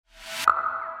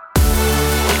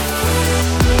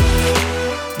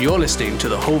You're listening to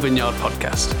the Hull Vineyard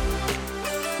Podcast.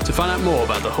 To find out more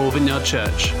about the Hull Vineyard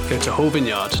Church, go to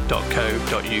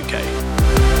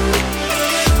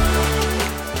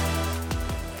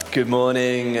hullvineyard.co.uk. Good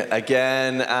morning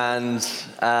again, and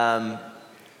a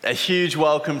huge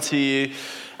welcome to you,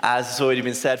 as has already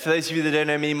been said. For those of you that don't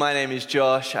know me, my name is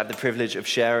Josh. I have the privilege of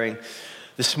sharing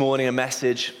this morning a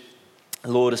message the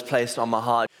Lord has placed on my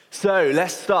heart. So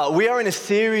let's start. We are in a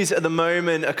series at the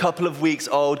moment, a couple of weeks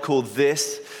old, called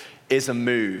This is a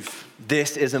Move.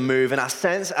 This is a move. And our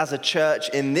sense as a church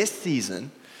in this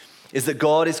season is that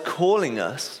God is calling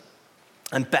us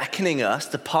and beckoning us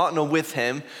to partner with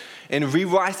Him in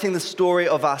rewriting the story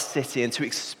of our city and to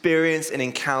experience and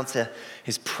encounter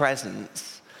His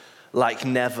presence like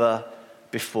never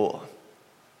before.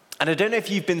 And I don't know if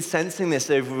you've been sensing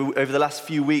this over the last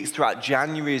few weeks throughout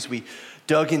January as we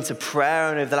dug into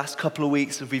prayer, and over the last couple of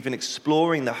weeks as we've been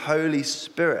exploring the Holy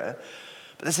Spirit.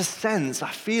 But there's a sense, I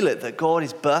feel it, that God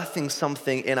is birthing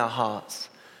something in our hearts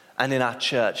and in our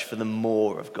church for the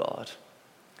more of God.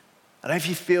 I don't know if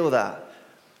you feel that.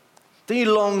 Don't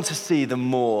you long to see the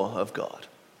more of God?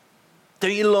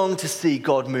 Don't you long to see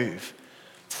God move?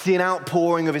 To see an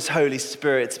outpouring of His Holy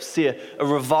Spirit, to see a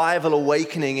revival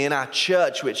awakening in our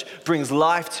church which brings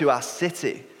life to our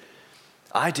city?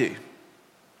 I do.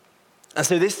 And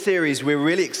so this series, we're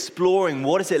really exploring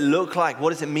what does it look like? What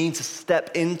does it mean to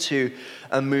step into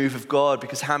a move of God?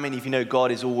 Because how many of you know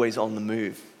God is always on the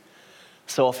move?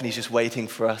 So often He's just waiting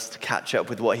for us to catch up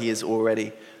with what He is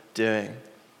already doing.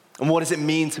 And what does it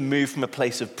mean to move from a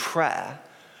place of prayer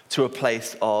to a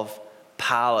place of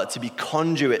power, to be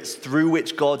conduits through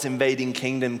which God's invading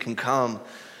kingdom can come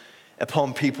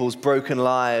upon people's broken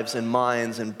lives and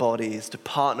minds and bodies, to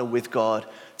partner with God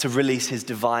to release His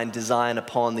divine design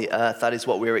upon the earth? That is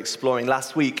what we're exploring.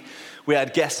 Last week, we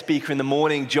had guest speaker in the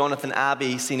morning, Jonathan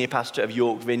Abbey, senior pastor of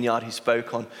York Vineyard, who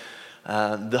spoke on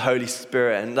the Holy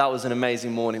Spirit. And that was an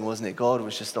amazing morning, wasn't it? God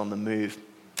was just on the move.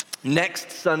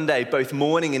 Next Sunday, both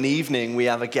morning and evening, we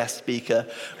have a guest speaker,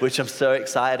 which I'm so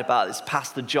excited about. It's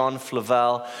Pastor John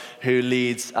Flavel, who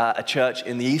leads a church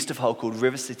in the east of Hull called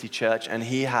River City Church, and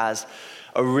he has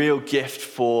a real gift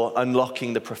for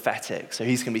unlocking the prophetic. So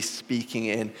he's going to be speaking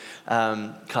in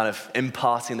kind of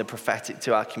imparting the prophetic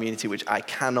to our community, which I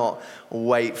cannot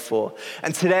wait for.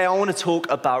 And today I want to talk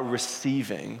about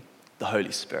receiving the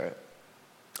Holy Spirit.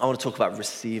 I want to talk about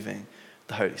receiving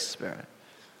the Holy Spirit.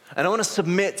 And I want to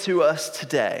submit to us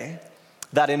today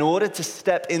that in order to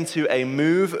step into a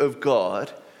move of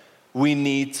God, we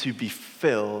need to be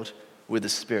filled with the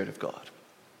Spirit of God.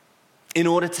 In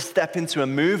order to step into a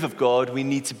move of God, we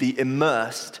need to be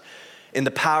immersed in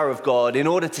the power of God. In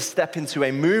order to step into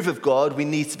a move of God, we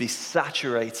need to be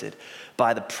saturated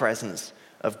by the presence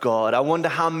of God. I wonder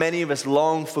how many of us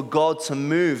long for God to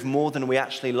move more than we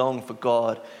actually long for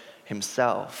God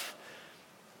Himself.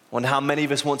 I wonder how many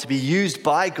of us want to be used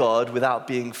by God without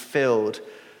being filled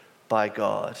by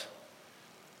God.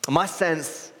 And my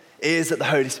sense is that the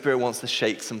Holy Spirit wants to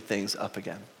shake some things up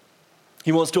again.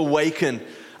 He wants to awaken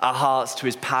our hearts to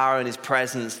His power and His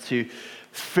presence, to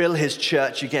fill His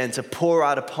church again, to pour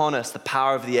out upon us the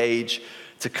power of the age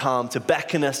to come, to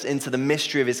beckon us into the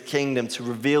mystery of His kingdom, to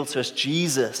reveal to us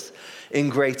Jesus in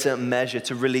greater measure,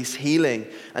 to release healing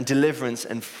and deliverance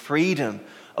and freedom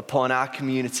upon our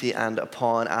community and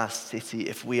upon our city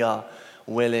if we are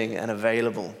willing and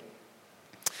available.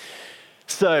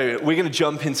 So we're going to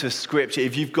jump into a scripture.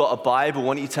 If you've got a Bible,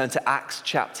 why don't you turn to Acts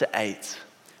chapter 8.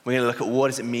 We're going to look at what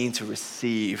does it mean to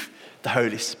receive the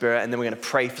Holy Spirit, and then we're going to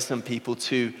pray for some people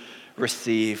to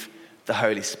receive the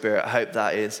Holy Spirit. I hope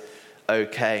that is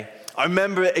okay. I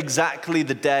remember exactly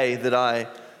the day that I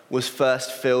was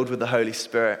first filled with the Holy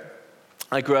Spirit.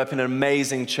 I grew up in an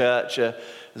amazing church. It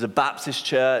was a Baptist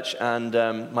church,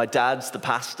 and my dad's the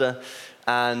pastor.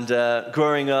 And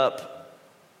growing up,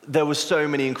 there were so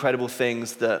many incredible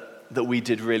things that we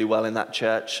did really well in that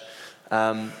church.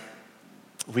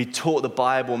 We taught the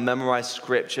Bible, memorized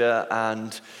scripture,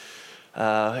 and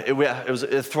it was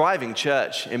a thriving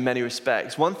church in many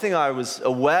respects. One thing I was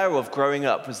aware of growing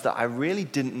up was that I really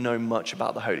didn't know much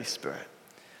about the Holy Spirit.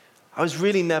 I was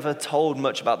really never told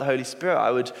much about the Holy Spirit. I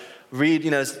would read,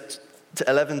 as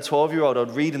 11, 12-year-old,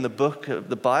 I'd read in the book of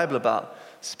the Bible about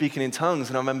speaking in tongues,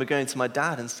 and I remember going to my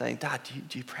dad and saying, "Dad,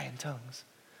 do you pray in tongues?"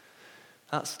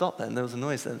 That stopped then. There was a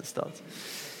noise then that stopped.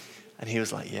 And he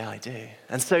was like, "Yeah, I do."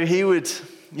 And so he would,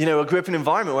 I grew up in an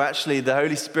environment where actually the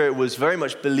Holy Spirit was very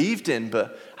much believed in,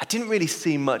 but I didn't really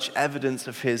see much evidence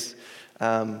of His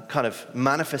kind of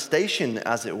manifestation,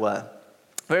 as it were.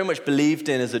 Very much believed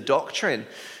in as a doctrine,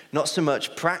 not so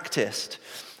much practiced.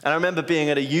 And I remember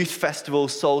being at a youth festival,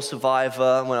 Soul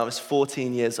Survivor, when I was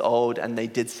 14 years old, and they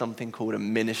did something called a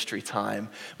ministry time,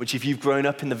 which if you've grown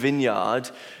up in the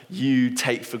Vineyard, you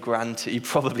take for granted. You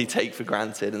probably take for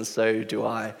granted, and so do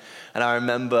I. And I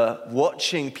remember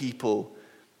watching people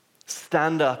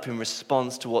stand up in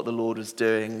response to what the Lord was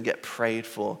doing and get prayed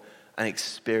for and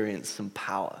experience some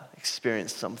power,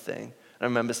 experience something. And I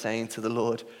remember saying to the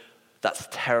Lord, that's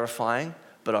terrifying,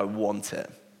 but I want it.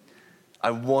 I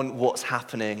want what's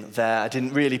happening there. I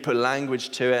didn't really put language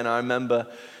to it, and I remember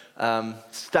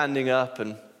standing up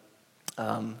and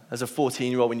as a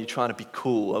 14-year-old, when you're trying to be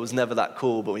cool, I was never that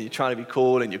cool, but when you're trying to be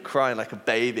cool and you're crying like a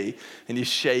baby and you're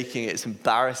shaking, it's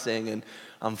embarrassing, and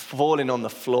I'm falling on the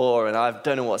floor and I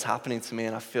don't know what's happening to me,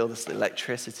 and I feel this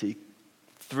electricity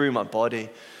through my body,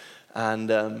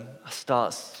 and I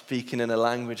start speaking in a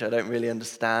language I don't really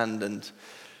understand, and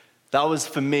that was,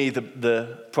 for me,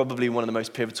 the probably one of the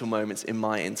most pivotal moments in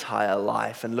my entire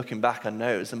life. And looking back, I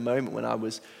know it was a moment when I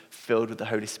was filled with the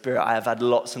Holy Spirit. I have had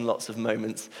lots and lots of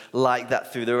moments like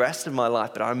that through the rest of my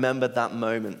life, but I remember that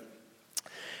moment,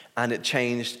 and it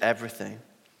changed everything.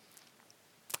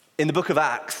 In the book of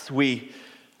Acts, we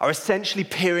are essentially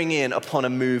peering in upon a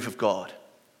move of God.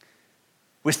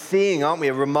 We're seeing, aren't we,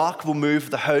 a remarkable move of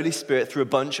the Holy Spirit through a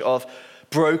bunch of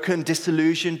broken,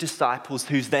 disillusioned disciples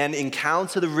who then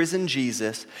encounter the risen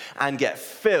Jesus and get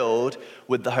filled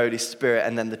with the Holy Spirit,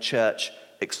 and then the church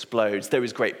explodes. There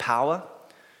is great power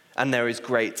and there is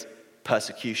great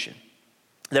persecution.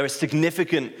 There are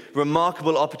significant,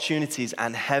 remarkable opportunities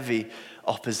and heavy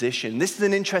opposition. This is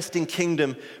an interesting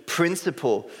kingdom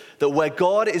principle, that where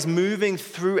God is moving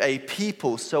through a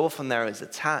people, so often there is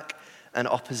attack and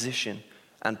opposition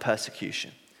and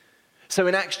persecution. So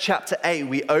in Acts chapter 8,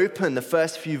 we open the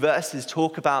first few verses,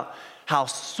 talk about how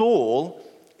Saul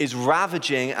is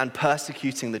ravaging and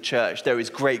persecuting the church. There is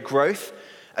great growth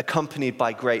accompanied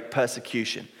by great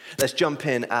persecution. Let's jump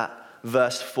in at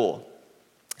verse 4.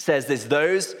 It says, there's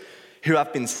those who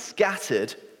have been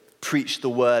scattered preached the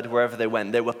word wherever they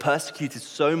went. They were persecuted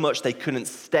so much they couldn't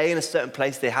stay in a certain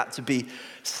place. They had to be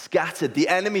scattered. The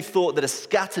enemy thought that a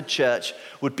scattered church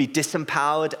would be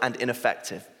disempowered and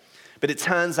ineffective. But it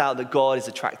turns out that God is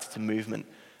attracted to movement,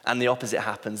 and the opposite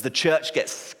happens. The church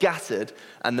gets scattered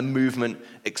and the movement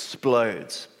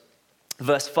explodes.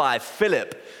 Verse 5,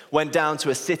 Philip went down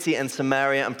to a city in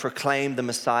Samaria and proclaimed the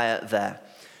Messiah there.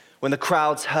 When the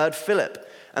crowds heard Philip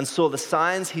and saw the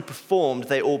signs he performed,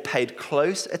 they all paid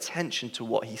close attention to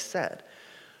what he said.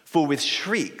 For with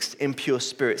shrieks, impure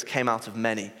spirits came out of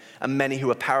many, and many who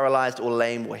were paralyzed or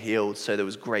lame were healed, so there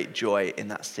was great joy in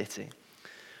that city.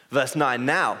 Verse 9,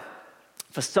 now,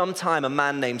 for some time, a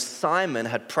man named Simon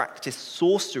had practiced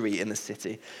sorcery in the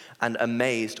city and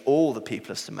amazed all the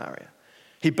people of Samaria.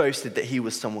 He boasted that he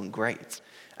was someone great.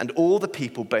 And all the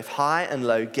people, both high and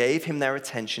low, gave him their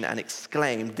attention and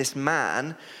exclaimed, this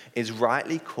man is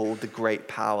rightly called the great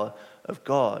power of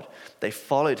God. They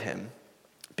followed him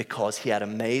because he had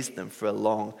amazed them for a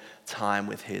long time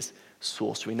with his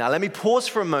sorcery. Now, let me pause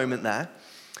for a moment there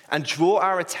and draw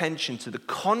our attention to the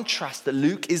contrast that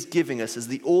Luke is giving us as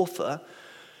the author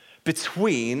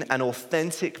between an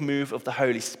authentic move of the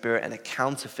Holy Spirit and a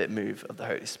counterfeit move of the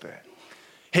Holy Spirit.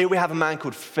 Here we have a man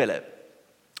called Philip,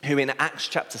 who in Acts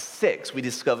chapter 6, we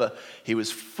discover he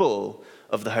was full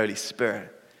of the Holy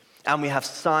Spirit. And we have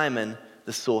Simon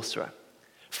the sorcerer.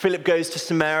 Philip goes to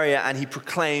Samaria and he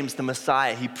proclaims the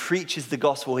Messiah. He preaches the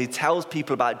gospel. He tells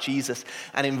people about Jesus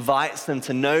and invites them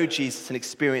to know Jesus and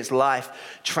experience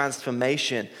life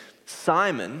transformation.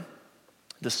 Simon,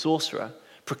 the sorcerer,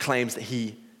 proclaims that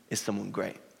he is someone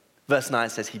great. Verse 9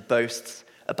 says he boasts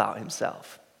about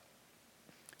himself.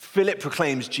 Philip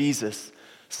proclaims Jesus.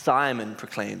 Simon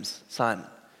proclaims Simon.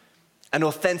 An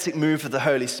authentic move of the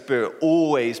Holy Spirit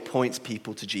always points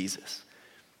people to Jesus.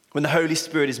 When the Holy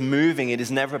Spirit is moving, it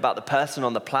is never about the person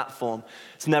on the platform.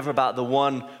 It's never about the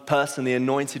one person, the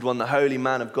anointed one, the holy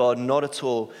man of God. Not at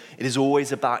all. It is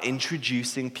always about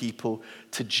introducing people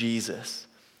to Jesus.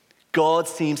 God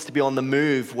seems to be on the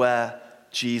move where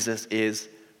Jesus is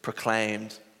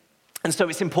proclaimed. And so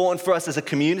it's important for us as a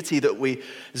community that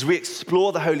as we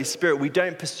explore the Holy Spirit, we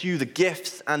don't pursue the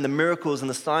gifts and the miracles and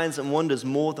the signs and wonders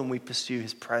more than we pursue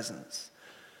his presence,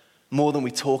 more than we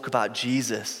talk about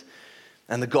Jesus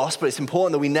and the gospel. It's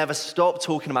important that we never stop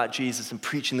talking about Jesus and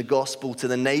preaching the gospel to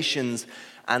the nations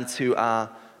and to our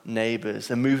neighbors.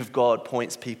 The move of God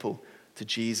points people to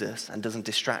Jesus and doesn't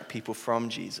distract people from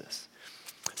Jesus.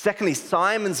 Secondly,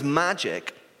 Simon's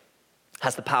magic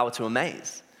has the power to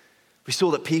amaze. We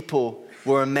saw that people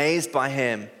were amazed by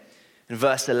him in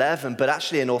verse 11, but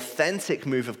actually an authentic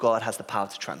move of God has the power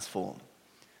to transform.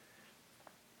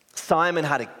 Simon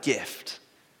had a gift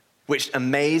which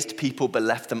amazed people but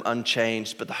left them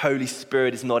unchanged. But the Holy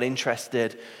Spirit is not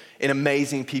interested in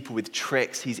amazing people with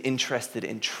tricks. He's interested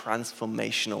in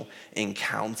transformational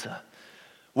encounter.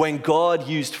 When God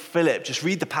used Philip, just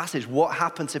read the passage, what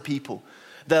happened to people?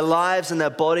 Their lives and their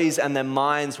bodies and their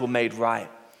minds were made right.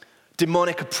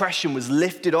 Demonic oppression was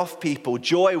lifted off people.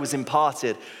 Joy was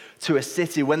imparted to a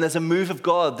city. When there's a move of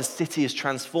God, the city is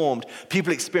transformed.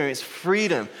 People experience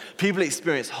freedom. People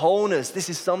experience wholeness. This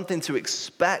is something to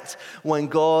expect when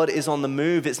God is on the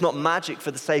move. It's not magic for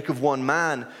the sake of one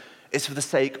man. It's for the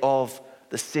sake of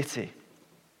the city.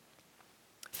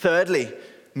 Thirdly,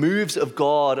 moves of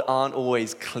God aren't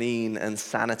always clean and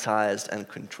sanitized and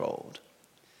controlled.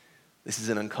 This is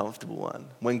an uncomfortable one.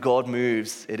 When God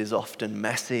moves, it is often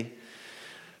messy.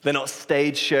 They're not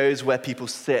stage shows where people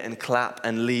sit and clap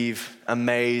and leave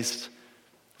amazed.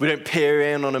 We don't peer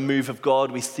in on a move of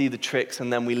God. We see the tricks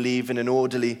and then we leave in an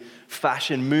orderly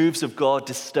fashion. Moves of God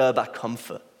disturb our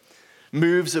comfort.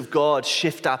 Moves of God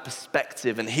shift our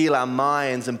perspective and heal our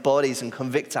minds and bodies and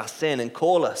convict our sin and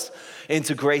call us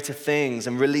into greater things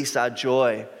and release our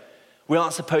joy. We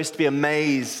aren't supposed to be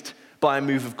amazed by a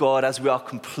move of God as we are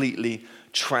completely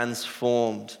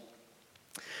transformed.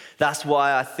 That's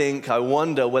why I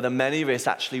wonder whether many of us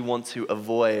actually want to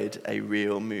avoid a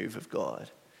real move of God.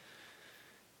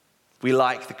 We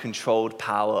like the controlled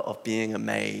power of being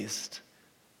amazed,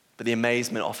 but the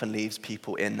amazement often leaves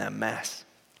people in their mess.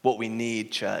 What we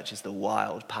need, church, is the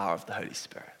wild power of the Holy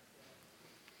Spirit.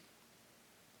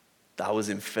 That was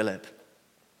in Philip.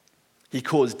 He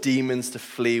caused demons to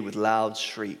flee with loud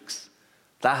shrieks.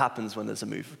 That happens when there's a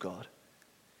move of God.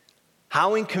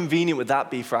 How inconvenient would that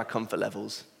be for our comfort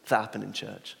levels if that happened in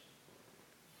church?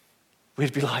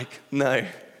 We'd be like, no.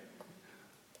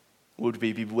 Would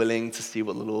we be willing to see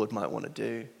what the Lord might want to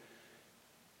do?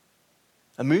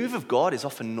 A move of God is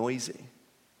often noisy.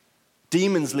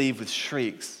 Demons leave with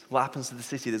shrieks. What happens to the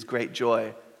city? There's great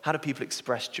joy. How do people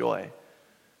express joy?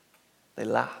 They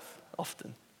laugh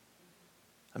often.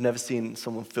 I've never seen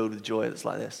someone filled with joy that's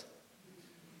like this.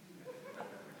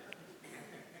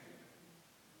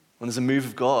 When there's a move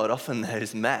of God, often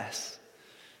there's mess.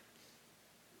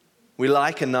 We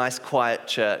like a nice, quiet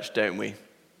church, don't we?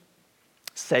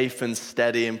 Safe and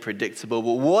steady and predictable.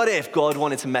 But what if God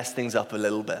wanted to mess things up a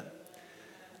little bit?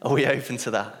 Are we open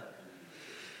to that?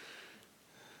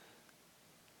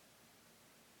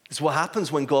 It's what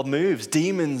happens when God moves.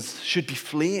 Demons should be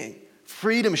fleeing.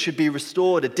 Freedom should be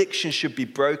restored. Addiction should be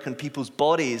broken. People's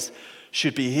bodies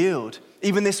should be healed.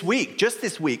 Even this week, just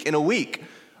this week, in a week,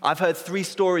 I've heard 3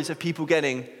 stories of people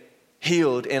getting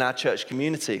healed in our church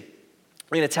community.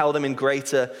 We're going to tell them in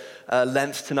greater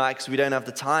length tonight because we don't have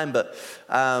the time, but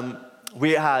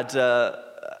we had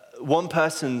one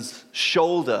person's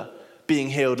shoulder being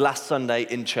healed last Sunday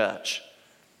in church.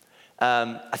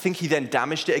 I think he then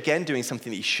damaged it again, doing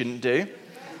something that he shouldn't do,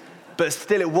 but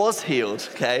still it was healed,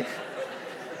 okay?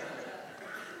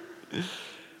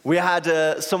 We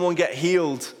had someone get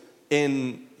healed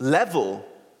in Level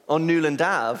on Newland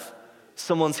Ave.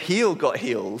 Someone's heel got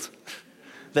healed.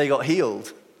 They got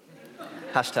healed.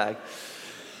 Hashtag.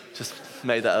 Just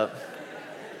made that up.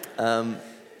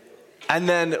 And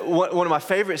then one of my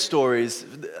favorite stories,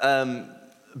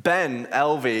 Ben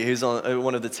Elvey, who's on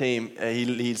one of the team, he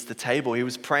leads the table. He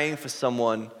was praying for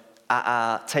someone at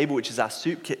our table, which is our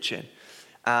soup kitchen.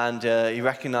 And he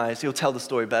recognized, he'll tell the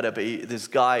story better, but this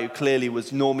guy who clearly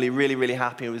was normally really, really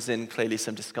happy and was in clearly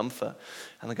some discomfort.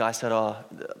 And the guy said,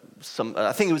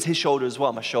 I think it was his shoulder as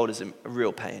well. My shoulder's in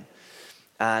real pain.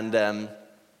 And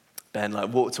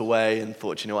Ben walked away and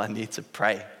thought, you know what, I need to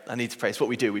pray. It's what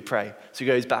we do, we pray. So he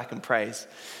goes back and prays.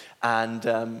 And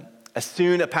as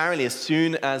soon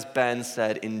as Ben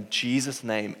said, in Jesus'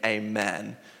 name,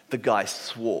 amen, the guy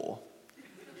swore.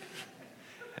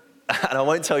 And I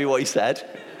won't tell you what he said.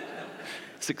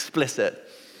 It's explicit.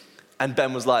 And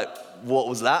Ben was like, what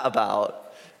was that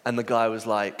about? And the guy was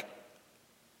like,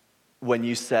 when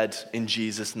you said in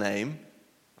Jesus' name,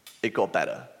 it got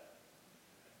better.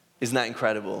 Isn't that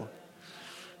incredible?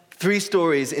 3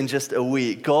 stories in just a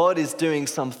week. God is doing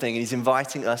something and he's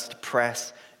inviting us to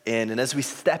press in. And as we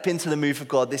step into the move of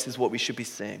God, this is what we should be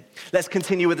seeing. Let's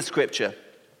continue with the scripture.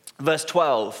 Verse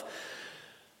 12.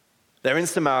 They're in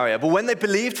Samaria. But when they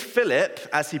believed Philip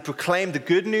as he proclaimed the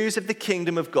good news of the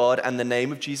kingdom of God and the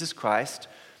name of Jesus Christ,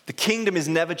 the kingdom is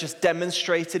never just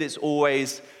demonstrated, it's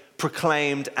always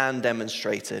proclaimed and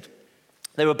demonstrated.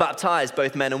 They were baptized,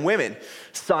 both men and women.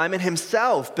 Simon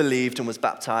himself believed and was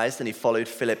baptized, and he followed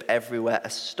Philip everywhere,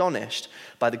 astonished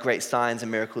by the great signs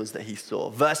and miracles that he saw.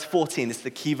 Verse 14, this is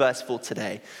the key verse for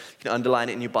today. You can underline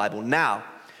it in your Bible. Now,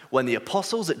 when the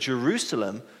apostles at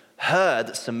Jerusalem heard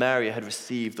that Samaria had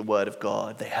received the word of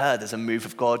God. They heard there's a move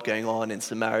of God going on in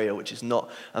Samaria, which is not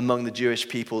among the Jewish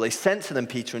people. They sent to them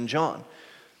Peter and John,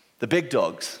 the big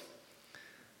dogs.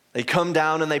 They come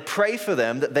down and they pray for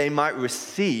them that they might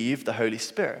receive the Holy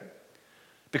Spirit.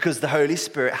 Because the Holy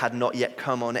Spirit had not yet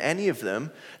come on any of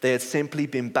them, they had simply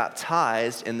been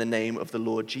baptized in the name of the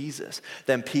Lord Jesus.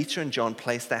 Then Peter and John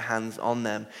placed their hands on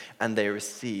them and they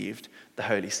received the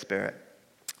Holy Spirit.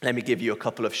 Let me give you a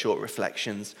couple of short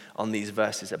reflections on these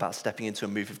verses about stepping into a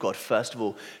move of God. First of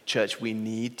all, church, we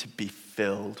need to be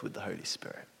filled with the Holy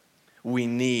Spirit. We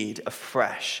need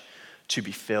afresh to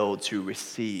be filled, to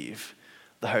receive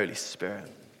the Holy Spirit.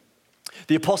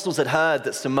 The apostles had heard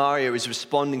that Samaria is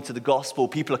responding to the gospel.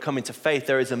 People are coming to faith.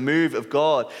 There is a move of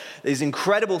God. There's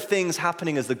incredible things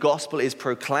happening as the gospel is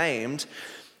proclaimed.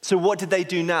 So what did they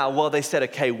do now? Well, they said,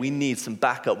 okay, we need some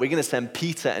backup. We're going to send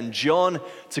Peter and John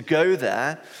to go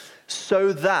there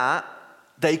so that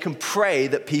they can pray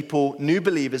that people, new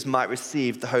believers, might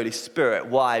receive the Holy Spirit.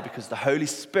 Why? Because the Holy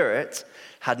Spirit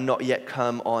had not yet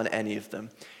come on any of them.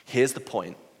 Here's the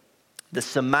point. The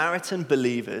Samaritan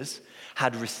believers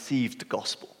had received the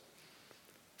gospel.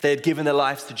 They had given their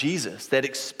lives to Jesus. They had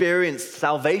experienced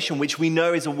salvation, which we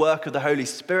know is a work of the Holy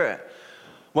Spirit.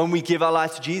 When we give our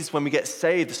lives to Jesus, when we get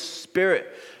saved, the Spirit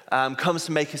comes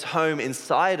to make his home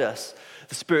inside us.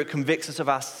 The Spirit convicts us of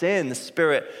our sin. The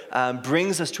Spirit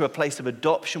brings us to a place of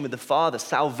adoption with the Father.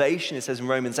 Salvation, it says in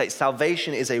Romans 8,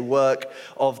 salvation is a work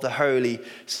of the Holy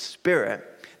Spirit.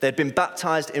 They'd been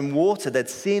baptized in water. They'd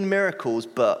seen miracles,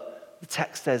 but the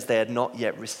text says they had not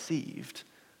yet received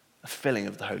a filling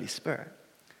of the Holy Spirit.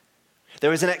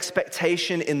 There is an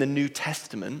expectation in the New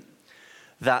Testament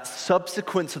that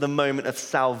subsequent to the moment of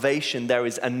salvation, there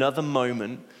is another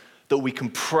moment that we can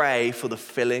pray for the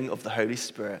filling of the Holy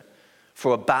Spirit,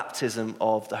 for a baptism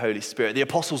of the Holy Spirit. The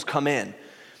apostles come in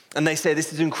and they say,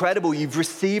 this is incredible. You've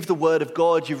received the word of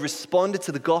God. You've responded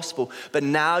to the gospel, but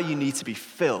now you need to be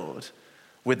filled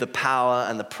with the power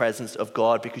and the presence of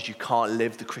God because you can't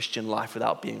live the Christian life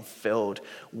without being filled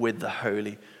with the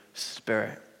Holy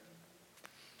Spirit.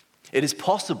 It is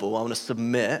possible, I want to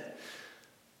submit,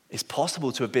 it's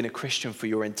possible to have been a Christian for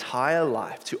your entire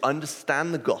life, to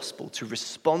understand the gospel, to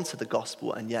respond to the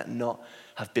gospel, and yet not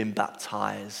have been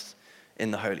baptized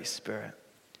in the Holy Spirit.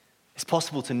 It's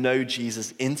possible to know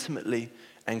Jesus intimately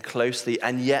and closely,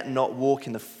 and yet not walk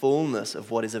in the fullness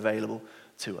of what is available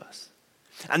to us.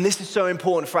 And this is so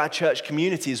important for our church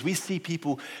community as we see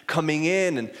people coming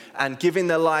in and giving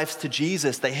their lives to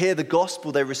Jesus. They hear the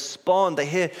gospel, they respond, they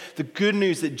hear the good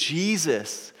news that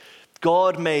Jesus,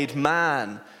 God made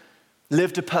man,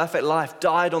 lived a perfect life,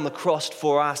 died on the cross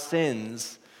for our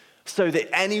sins, so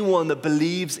that anyone that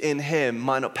believes in him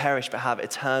might not perish but have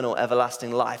eternal,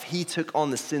 everlasting life. He took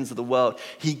on the sins of the world.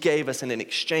 He gave us in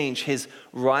exchange his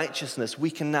righteousness.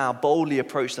 We can now boldly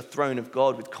approach the throne of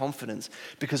God with confidence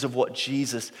because of what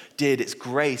Jesus did. It's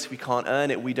grace. We can't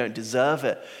earn it. We don't deserve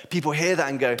it. People hear that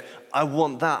and go, I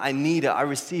want that. I need it. I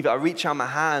receive it. I reach out my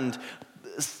hand.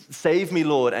 Save me,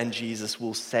 Lord. And Jesus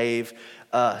will save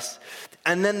us.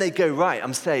 And then they go, right,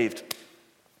 I'm saved.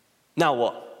 Now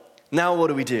what? Now what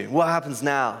do we do? What happens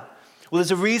now? Well,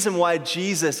 there's a reason why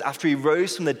Jesus, after he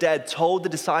rose from the dead, told the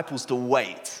disciples to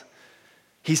wait.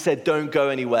 He said, don't go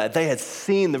anywhere. They had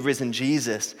seen the risen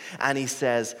Jesus, and he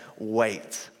says,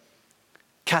 wait.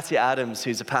 Katia Adams,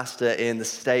 who's a pastor in the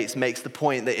States, makes the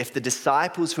point that if the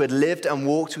disciples who had lived and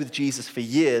walked with Jesus for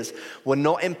years were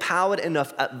not empowered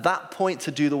enough at that point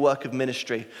to do the work of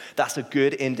ministry, that's a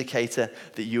good indicator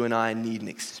that you and I need an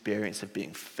experience of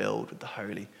being filled with the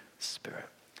Holy Spirit.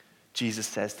 Jesus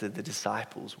says to the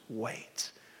disciples,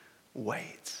 wait.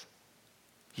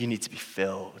 You need to be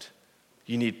filled.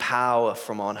 You need power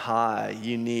from on high.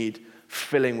 You need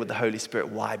filling with the Holy Spirit.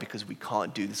 Why? Because we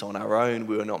can't do this on our own.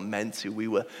 We were not meant to. We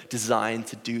were designed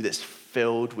to do this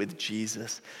filled with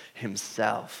Jesus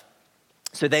himself.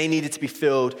 So they needed to be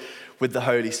filled with the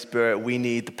Holy Spirit. We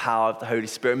need the power of the Holy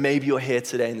Spirit. Maybe you're here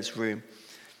today in this room.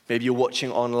 Maybe you're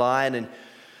watching online, and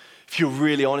if you're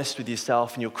really honest with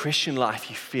yourself in your Christian life,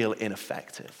 you feel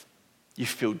ineffective. You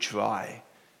feel dry.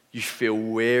 You feel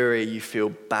weary. You feel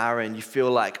barren. You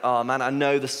feel like, oh man, I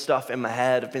know the stuff in my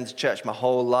head. I've been to church my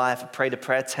whole life. I prayed a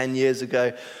prayer 10 years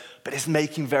ago, but it's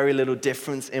making very little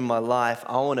difference in my life.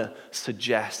 I want to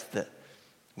suggest that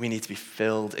we need to be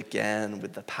filled again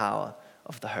with the power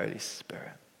of the Holy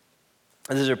Spirit.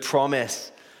 And there's a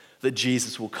promise that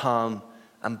Jesus will come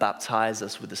and baptize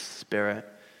us with the Spirit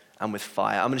and with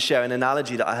fire. I'm going to share an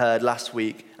analogy that I heard last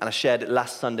week, and I shared it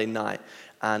last Sunday night,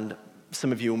 and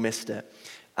some of you all missed it.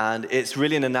 And it's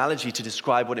really an analogy to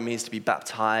describe what it means to be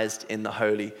baptized in the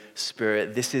Holy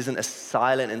Spirit. This isn't a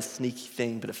silent and sneaky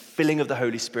thing, but a filling of the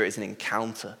Holy Spirit is an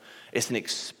encounter. It's an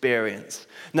experience.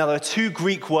 Now, there are two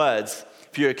Greek words.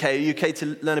 If you're okay, are you okay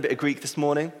to learn a bit of Greek this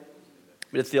morning?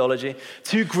 A bit of theology.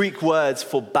 Two Greek words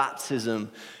for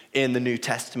baptism in the New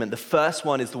Testament. The first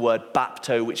one is the word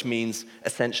bapto, which means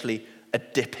essentially a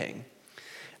dipping.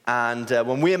 And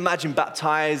when we imagine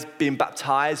being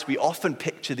baptized, we often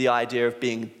picture the idea of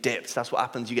being dipped. That's what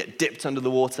happens. You get dipped under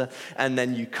the water and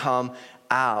then you come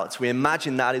out. We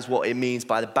imagine that is what it means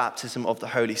by the baptism of the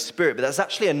Holy Spirit. But there's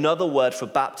actually another word for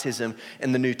baptism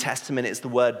in the New Testament. It's the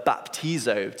word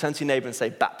baptizo. Turn to your neighbor and say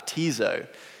baptizo.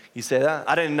 You say that?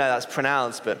 I don't even know how that's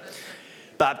pronounced, but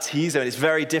baptizo, and it's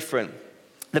very different.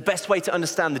 The best way to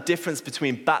understand the difference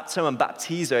between bapto and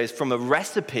baptizo is from a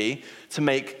recipe to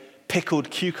make pickled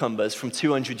cucumbers from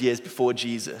 200 years before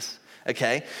Jesus.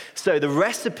 Okay? So the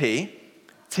recipe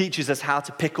teaches us how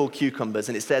to pickle cucumbers,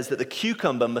 and it says that the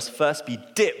cucumber must first be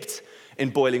dipped in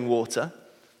boiling water,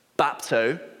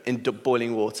 bapto in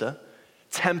boiling water,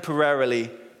 temporarily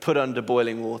put under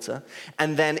boiling water,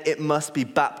 and then it must be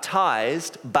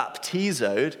baptized,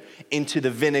 baptizoed, into the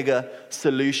vinegar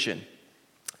solution.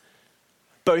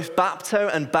 Both bapto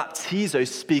and baptizo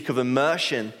speak of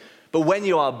immersion, but when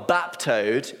you are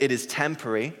baptoed, it is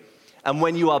temporary, and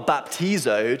when you are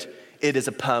baptizoed, it is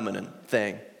a permanent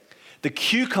thing. The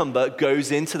cucumber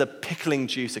goes into the pickling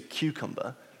juice of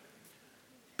cucumber,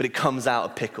 but it comes out a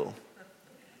pickle.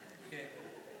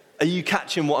 Are you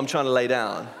catching what I'm trying to lay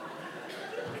down?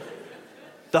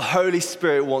 The Holy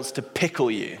Spirit wants to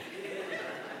pickle you.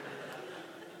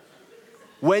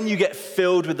 When you get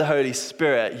filled with the Holy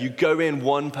Spirit, you go in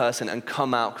one person and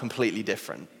come out completely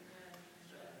different.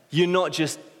 You're not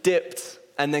just dipped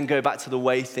and then go back to the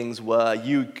way things were.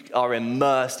 You are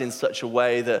immersed in such a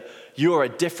way that you're a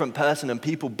different person, and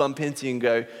people bump into you and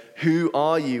go, who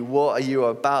are you? What are you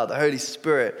about? The Holy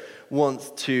Spirit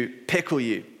wants to pickle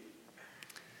you.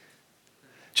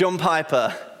 John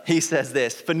Piper, he says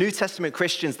this: for New Testament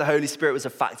Christians, the Holy Spirit was a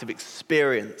fact of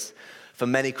experience. For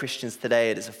many Christians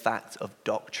today, it is a fact of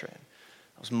doctrine.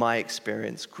 That was my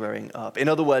experience growing up. In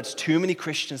other words, too many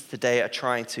Christians today are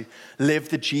trying to live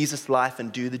the Jesus life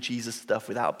and do the Jesus stuff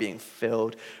without being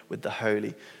filled with the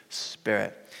Holy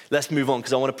Spirit. Let's move on,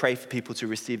 because I want to pray for people to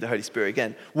receive the Holy Spirit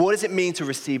again. What does it mean to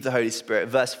receive the Holy Spirit?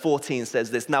 Verse 14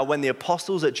 says this: now when the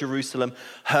apostles at Jerusalem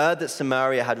heard that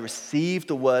Samaria had received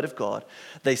the word of God,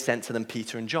 they sent to them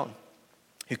Peter and John,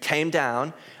 who came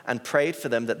down and prayed for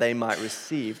them that they might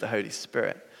receive the Holy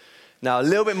Spirit. Now, a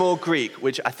little bit more Greek,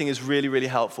 which I think is really, really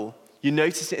helpful. You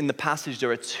notice it in the passage,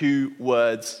 there are two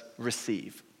words,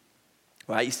 receive.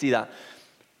 Right, you see that?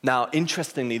 Now,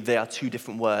 interestingly, they are two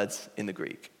different words in the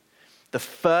Greek. The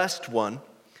first one,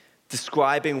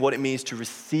 describing what it means to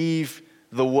receive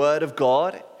the word of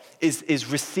God, is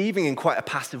receiving in quite a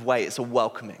passive way. It's a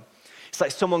welcoming. It's like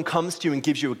someone comes to you and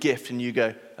gives you a gift and you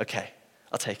go, okay,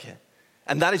 I'll take it.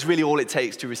 And that is really all it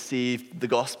takes to receive the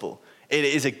gospel. It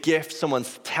is a gift. Someone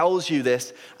tells you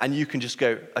this, and you can just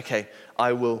go, okay,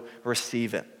 I will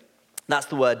receive it. That's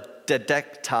the word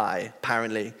dedektai,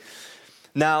 apparently.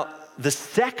 Now, the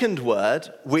second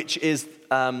word, which is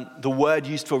the word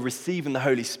used for receiving the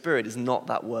Holy Spirit, is not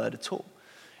that word at all.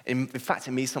 In fact,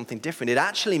 it means something different. It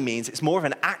actually means, it's more of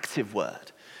an active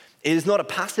word. It is not a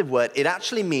passive word. It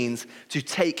actually means to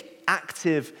take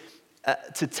actively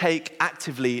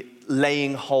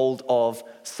laying hold of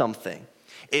something.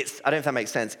 I don't know if that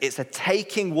makes sense. It's a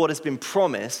taking what has been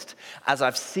promised as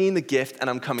I've seen the gift and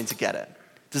I'm coming to get it.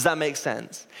 Does that make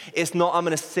sense? It's not I'm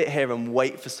going to sit here and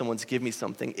wait for someone to give me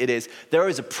something. It is, there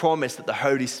is a promise that the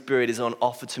Holy Spirit is on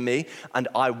offer to me, and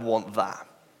I want that.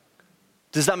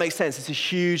 Does that make sense? It's a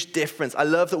huge difference. I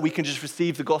love that we can just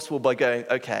receive the gospel by going,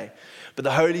 okay. But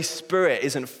the Holy Spirit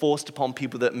isn't forced upon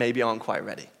people that maybe aren't quite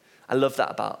ready. I love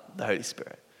that about the Holy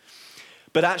Spirit.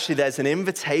 But actually, there's an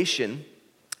invitation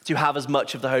to have as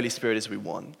much of the Holy Spirit as we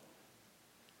want.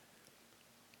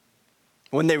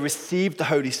 When they received the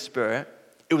Holy Spirit,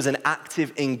 it was an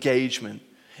active engagement.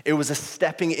 It was a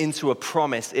stepping into a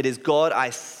promise. It is, God, I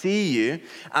see you,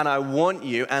 and I want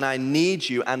you, and I need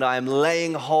you, and I am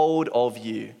laying hold of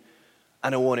you,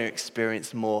 and I want to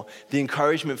experience more. The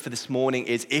encouragement for this morning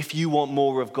is, if you want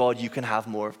more of God, you can have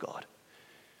more of God.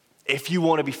 If you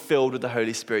want to be filled with the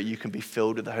Holy Spirit, you can be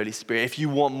filled with the Holy Spirit. If you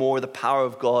want more of the power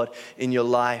of God in your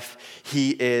life,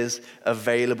 He is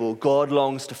available. God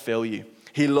longs to fill you.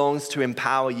 He longs to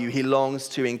empower you. He longs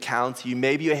to encounter you.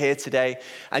 Maybe you're here today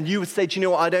and you would say, do you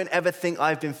know what? I don't ever think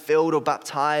I've been filled or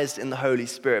baptized in the Holy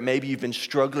Spirit. Maybe you've been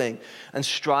struggling and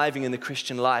striving in the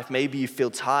Christian life. Maybe you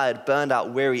feel tired, burned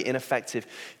out, weary, ineffective.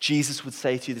 Jesus would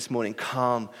say to you this morning,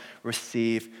 come,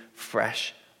 receive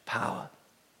fresh power.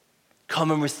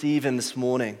 Come and receive him this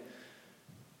morning.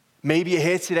 Maybe you're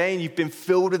here today and you've been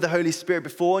filled with the Holy Spirit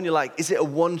before and you're like, is it a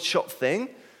one-shot thing?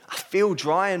 I feel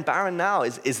dry and barren now.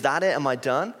 Is that it? Am I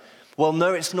done? Well,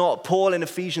 no, it's not. Paul in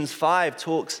Ephesians 5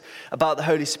 talks about the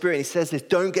Holy Spirit. He says this,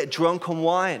 don't get drunk on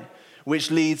wine,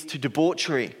 which leads to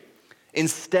debauchery.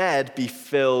 Instead, be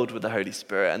filled with the Holy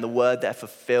Spirit. And the word there for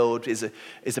filled is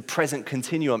a present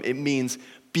continuum. It means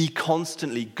be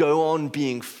constantly, go on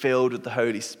being filled with the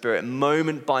Holy Spirit.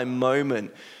 Moment by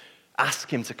moment,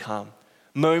 ask him to come.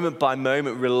 Moment by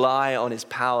moment, rely on his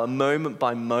power. Moment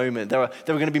by moment. There are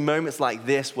going to be moments like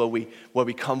this where we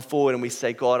come forward and we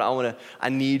say, God, I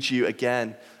need you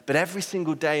again. But every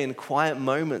single day in quiet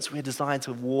moments, we're designed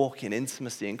to walk in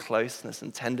intimacy and closeness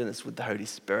and tenderness with the Holy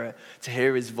Spirit, to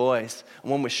hear his voice.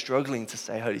 And when we're struggling, to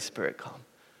say, Holy Spirit, come.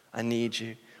 I need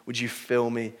you. Would you fill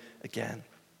me again?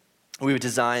 We were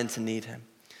designed to need him.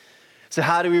 So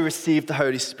how do we receive the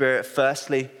Holy Spirit?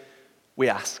 Firstly, we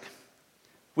ask.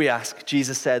 We ask.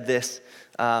 Jesus said this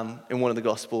in one of the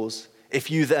Gospels. If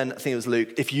you then, I think it was Luke,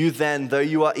 if you then, though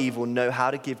you are evil, know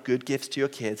how to give good gifts to your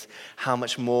kids, how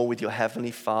much more with your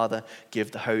heavenly Father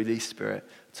give the Holy Spirit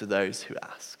to those who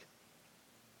ask?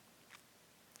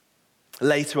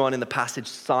 Later on in the passage,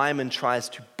 Simon tries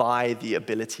to buy the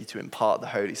ability to impart the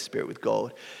Holy Spirit with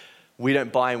gold. We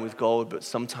don't buy him with gold, but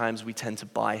sometimes we tend to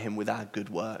buy him with our good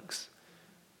works,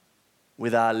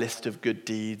 with our list of good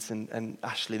deeds. And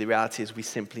actually, the reality is we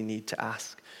simply need to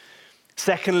ask.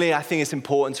 Secondly, I think it's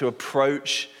important to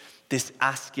approach this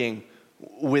asking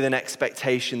with an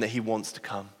expectation that he wants to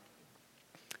come.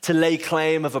 To lay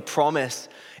claim of a promise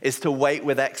is to wait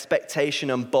with expectation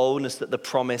and boldness that the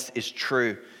promise is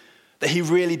true, that he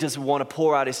really does want to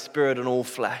pour out his Spirit on all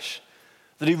flesh,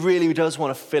 that he really does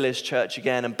want to fill his church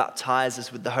again and baptize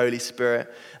us with the Holy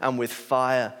Spirit and with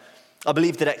fire. I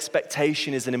believe that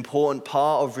expectation is an important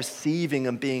part of receiving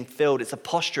and being filled. It's a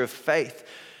posture of faith.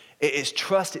 It is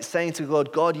trust. It's saying to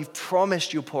God, God, you've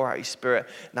promised you'll pour out your Spirit.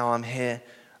 Now I'm here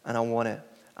and I want it.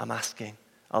 I'm asking.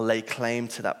 I'll lay claim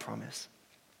to that promise.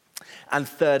 And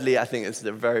thirdly, I think it's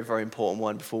a very, very important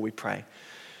one before we pray.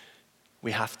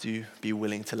 We have to be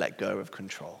willing to let go of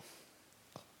control.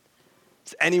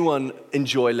 Does anyone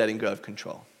enjoy letting go of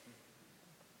control?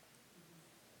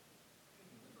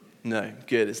 No,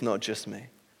 good, it's not just me.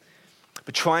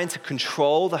 But trying to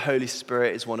control the Holy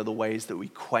Spirit is one of the ways that we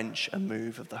quench a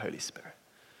move of the Holy Spirit.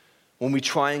 When we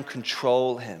try and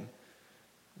control him,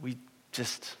 we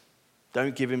just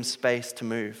don't give him space to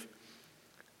move.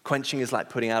 Quenching is like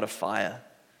putting out a fire.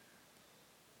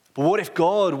 But what if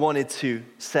God wanted to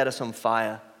set us on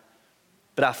fire,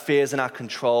 but our fears and our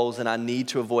controls and our need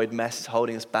to avoid mess is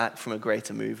holding us back from a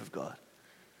greater move of God?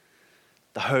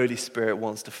 The Holy Spirit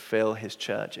wants to fill his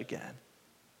church again.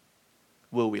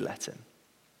 Will we let him?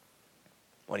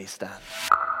 When he stands.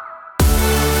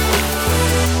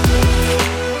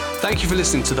 Thank you for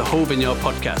listening to the Whole Vineyard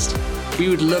podcast. We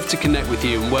would love to connect with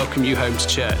you and welcome you home to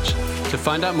church. To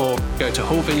find out more, go to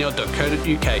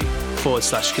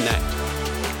wholevineyard.co.uk/connect.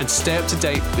 And to stay up to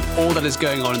date with all that is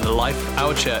going on in the life of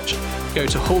our church, go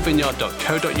to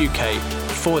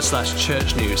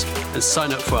wholevineyard.co.uk/church news and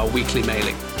sign up for our weekly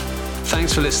mailing.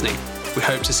 Thanks for listening. We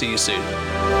hope to see you soon.